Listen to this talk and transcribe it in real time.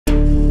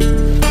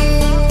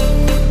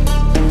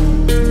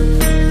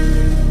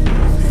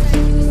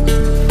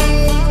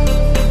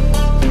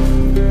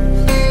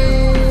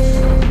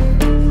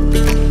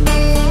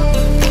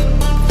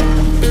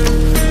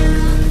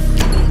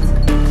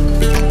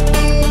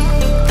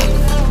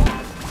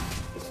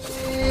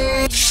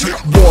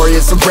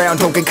mess around,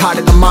 don't get caught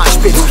in the mosh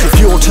pit.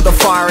 Fuel to the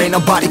fire, ain't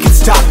nobody can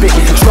stop it.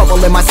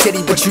 Trouble in my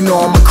city, but you know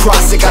I'm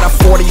across it. Got a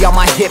 40 on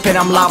my hip and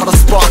I'm liable to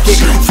spark it.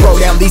 Throw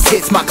down these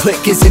hits, my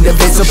click is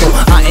indivisible.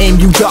 I aim,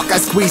 you duck, I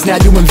squeeze, now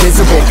you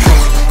invisible.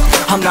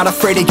 I'm not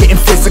afraid of getting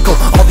physical.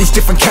 All these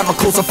different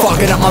chemicals are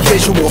fogging up my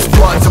visuals.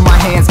 Bloods on my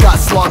hands, got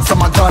slugs on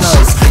my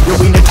gunners. Yo,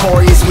 we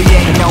notorious, we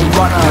ain't no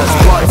runners.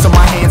 Bloods on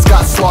my hands,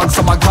 got slugs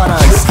on my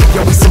gunners.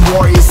 Yo, we some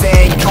warriors,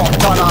 they ain't called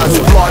gunners.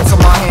 Bloods on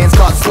my hands,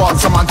 got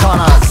slugs on my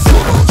gunners.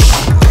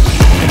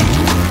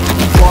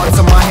 Bloods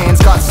on my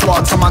hands, got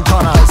slugs on my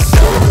gunners.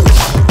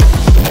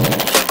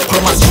 Put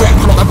on my strap,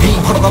 put on the beat,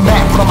 put on the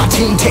map, put on my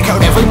team. Take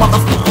out every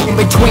motherfucker in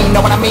between, know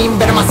what I mean?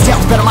 Better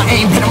myself, better my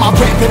aim, better my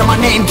rap, better my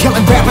name.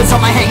 Killing rappers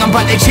on my hang, I'm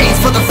by their chains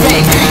for the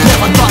fame.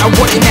 Never thought I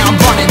would it, now I'm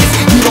running this.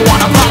 You don't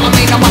wanna follow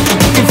me, I'm up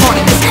in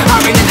front of this.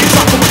 I ran in the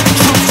trouble with the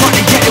troops, trying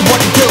to get it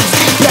what it does.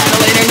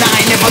 Battle it and I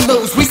ain't never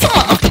lose, we some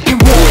motherfucking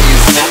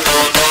warriors.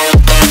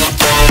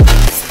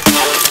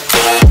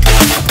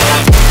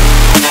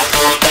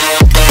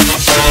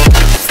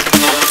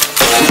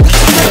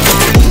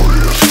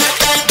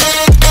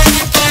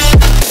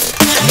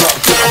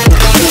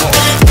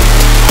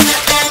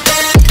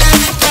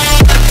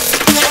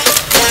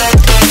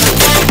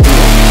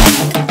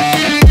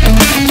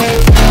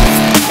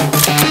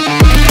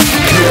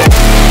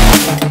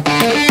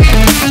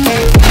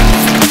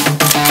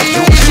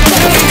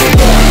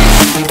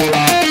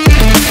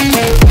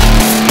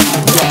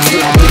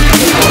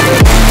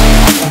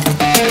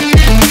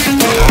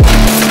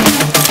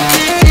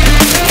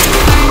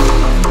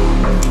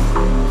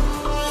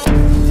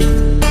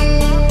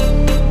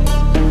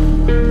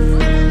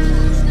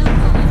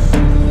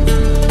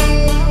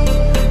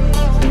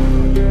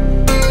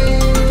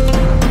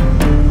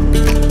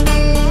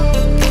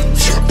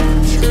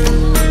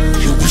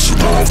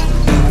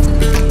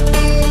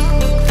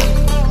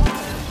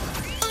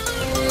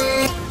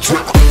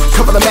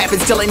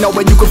 Still ain't know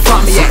where you can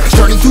find me at.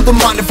 Journey through the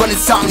mind of an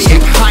insomniac.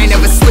 I ain't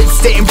never sleep,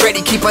 staying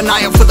ready, keep an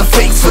eye out for the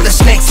fakes. For the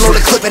snakes, load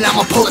a clip and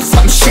I'ma pull it,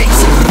 something shakes.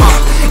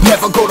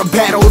 Never go to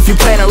battle if you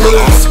plan to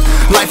lose.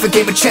 Life a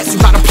game of chess, you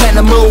gotta plan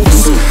the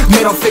moves.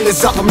 Middle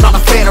fingers up, I'm not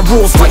a fan of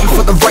rules. Fighting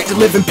for the right to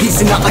live in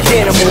peace and not like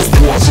animals.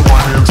 Bloods in my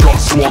hands,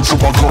 got slugs on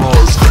my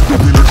gunners.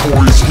 You'll be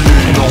notorious, we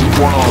ain't no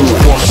runners.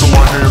 Bloods in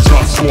my hands,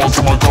 got slugs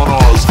on my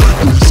gunners.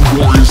 We some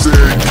warriors, they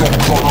ain't no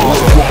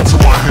gunners. Bloods in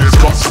my hands,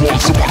 got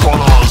slugs on my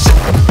gunners.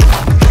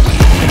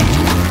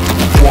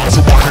 Bloods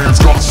in my hands,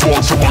 got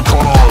slugs on my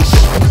gunners.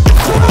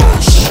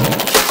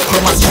 Put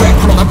on my strap,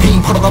 put on the beam,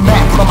 put on the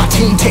map, put on my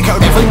team. Take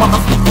out every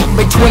motherfucker in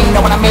between,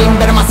 know what I mean?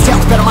 Better myself,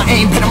 better my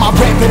aim, better my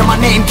rap, better my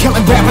name.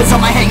 Killing rappers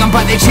on my hang, I'm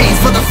by their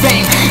chains for the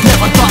fame.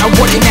 Never thought I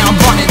would it, now I'm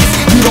running this.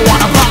 You don't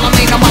wanna follow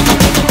me, I'm out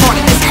the front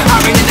of this. I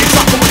ran in the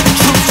trouble with the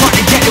troops, trying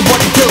to get it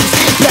what it does.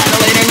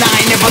 Battle it and I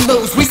ain't never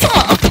lose, we some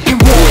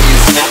motherfucking warriors.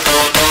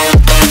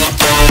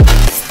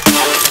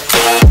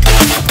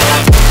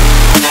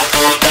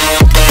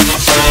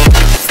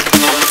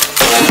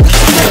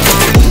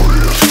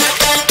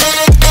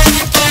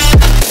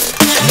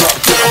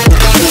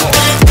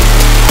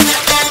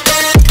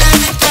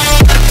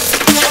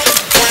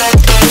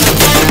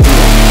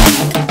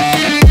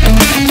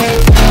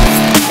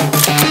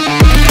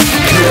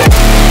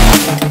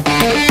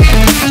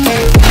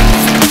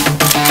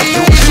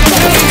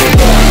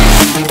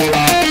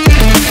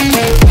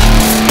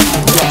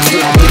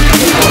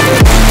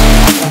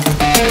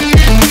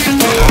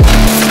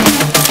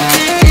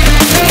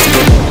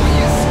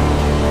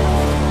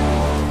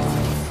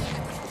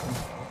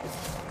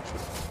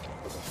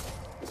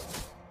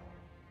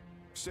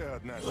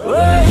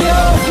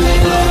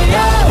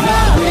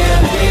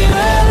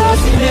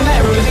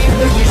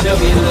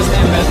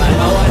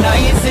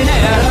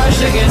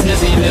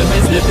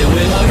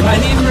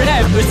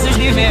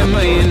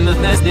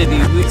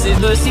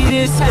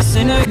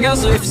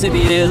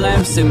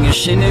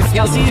 If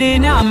y'all see it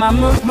now, my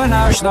movement,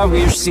 I shall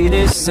wish see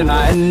this, and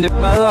I end up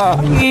my law.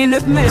 In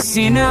the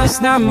messy now,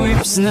 snap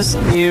whips in the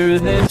spear,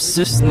 them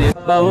snip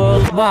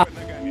all back.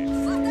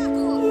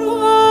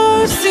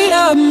 See,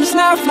 I'm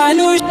snap my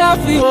nose, not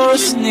for your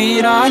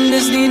sneer on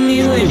this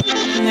needle.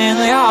 And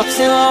the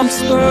opposite arms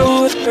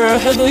spur with her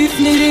head, if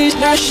needed,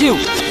 dash you.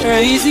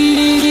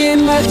 Crazy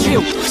in my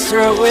trip,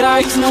 serve with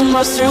ice, no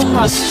must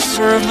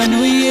serve, and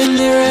we in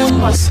there and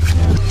must.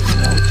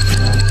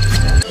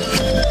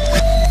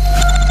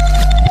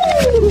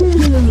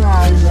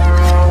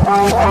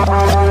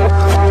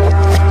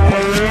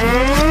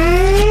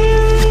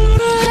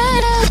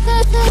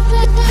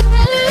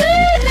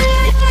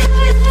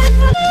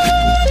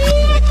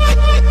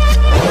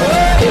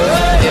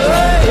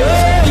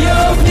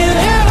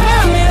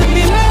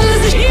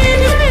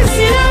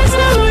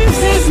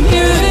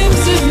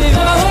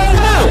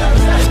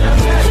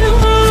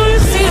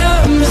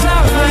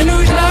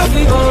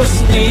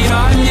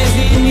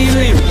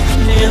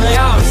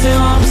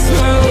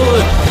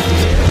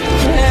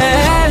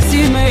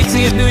 He makes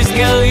it do his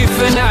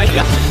California.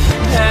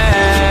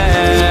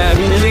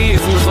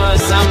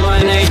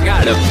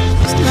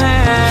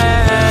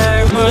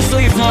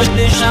 Sleep not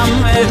the sham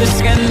the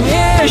scan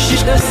me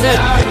shish the set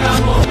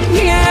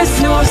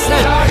yes no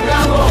set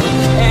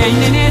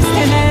and it's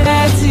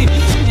tendency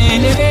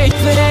in the wait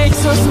for it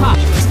so smart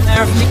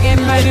nerf me in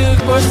my do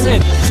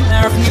corset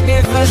nerf me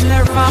if as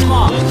nerf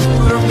mama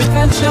we're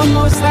potential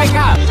most like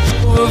up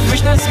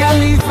wish the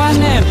sky fan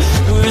them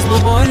who's the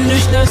one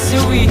who's the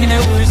sweet and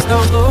who's the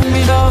low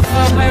me off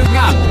of my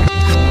gap.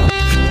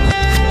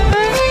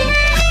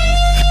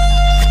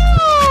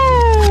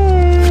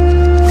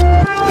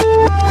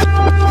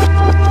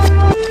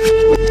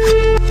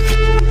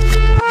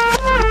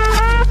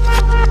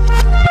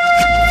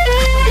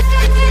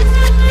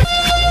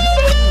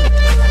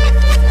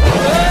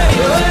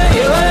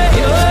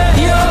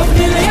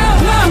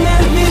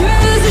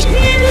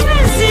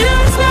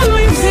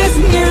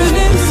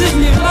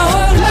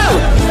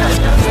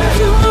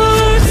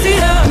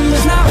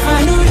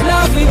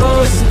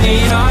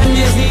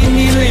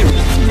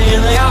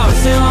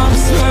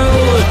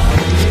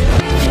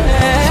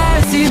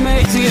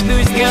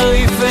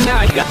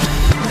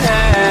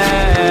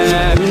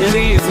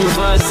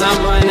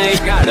 Someone I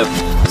got up.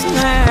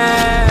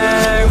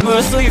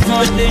 Sleep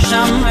not the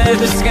sham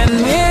the scan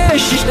me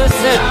shish the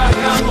set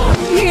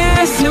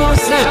yes no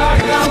set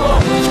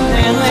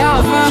and I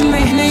have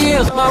me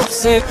near box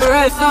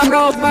separate from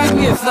road by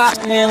me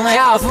fat and I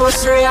have for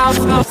three out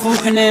of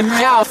fucking him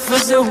out for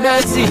so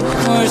busy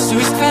or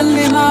sweet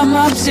felly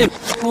mama sip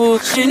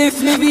watching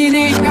if me be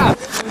naked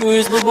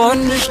who's the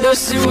one who's the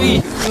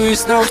sweet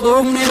who's the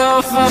long it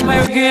off of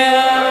my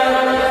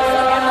girl.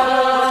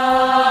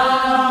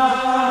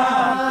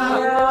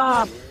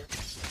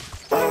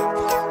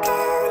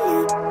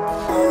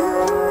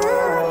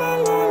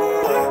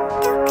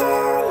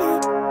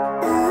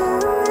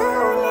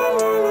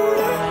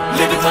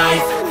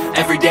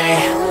 Every day,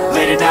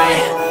 late at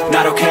night,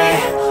 not okay.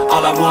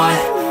 All I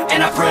want,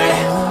 and I pray,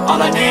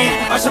 all I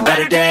need are some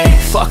better days.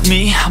 Fuck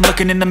me, I'm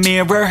looking in the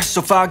mirror,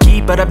 so foggy,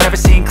 but I've never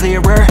seen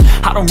clearer.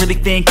 I don't really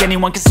think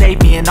anyone can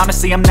save me, and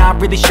honestly I'm not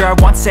really sure I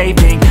want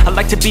saving. I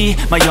like to be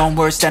my own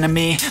worst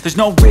enemy. There's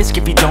no risk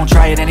if you don't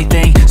try at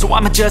anything, so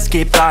I'ma just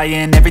keep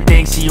buying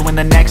everything. See you in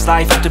the next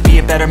life, have to be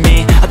a better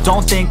me. I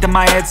don't think that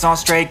my head's on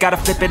straight, gotta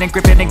flip it and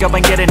grip it and go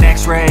and get an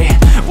x-ray.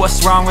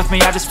 What's wrong with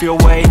me? I just feel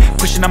weight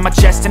pushing on my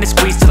chest and it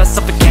squeezes till I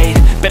suffocate.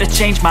 Better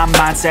change my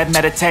mindset,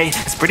 meditate.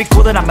 It's pretty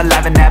cool that I'm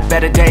alive and have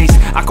better days.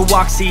 I could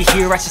walk, see,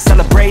 hear, I should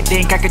celebrate.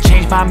 Think I could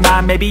change my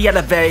mind, maybe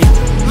elevate.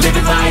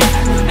 Living life,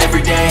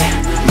 every day,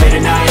 late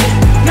at night,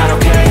 not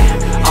okay.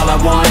 All I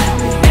want,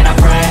 and I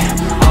pray,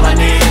 all I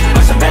need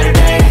are some better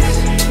days.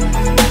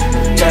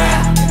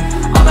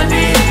 Yeah, all I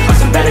need are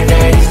some better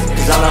days.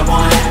 Cause all I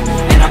want,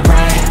 and I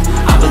pray,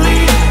 I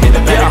believe in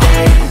the better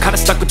days. I'm kinda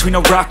stuck between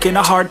a rock and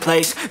a hard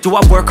place. Do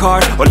I work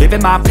hard or live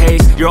at my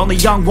pace? You're only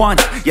young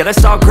once, yeah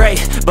that's all great,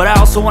 but I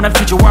also want a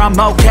future where I'm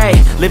okay.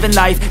 Living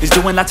life is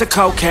doing lots of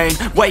cocaine.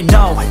 Wait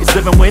no, it's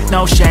living with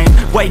no shame.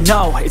 Wait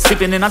no, it's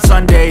sleeping in on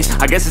Sundays.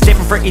 I guess it's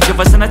different for each of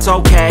us and that's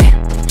okay.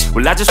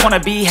 Well I just wanna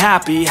be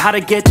happy, how to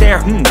get there?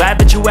 Glad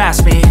that you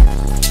asked me.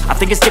 I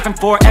think it's different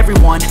for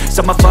everyone.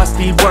 Some of us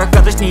need work,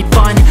 others need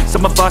fun.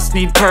 Some of us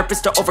need purpose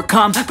to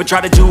overcome. But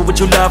try to do what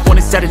you love when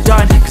it's said and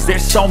done. Cause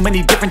there's so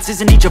many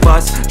differences in each of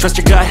us. Trust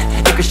your gut,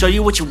 it can show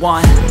you what you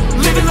want.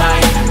 Living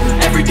life,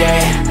 every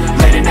day,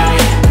 late at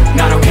night,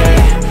 not okay.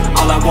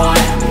 All I want,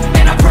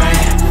 and I pray,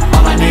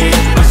 all I need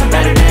are some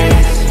better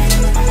days.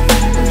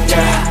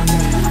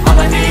 Yeah, all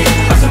I need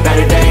are some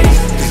better days.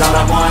 Cause all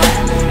I want,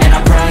 and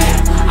I pray,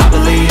 I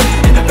believe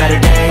in the better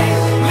days.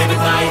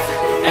 Living life,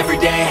 every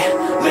day,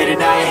 late at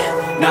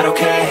night, not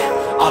okay.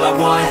 All I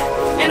want,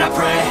 and I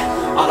pray,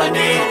 all I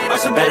need are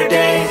some better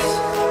days.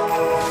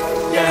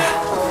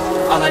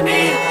 Yeah, all I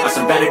need are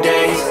some better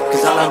days.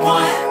 Cause all I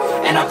want,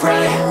 and I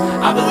pray,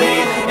 I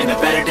believe in the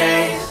better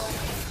days.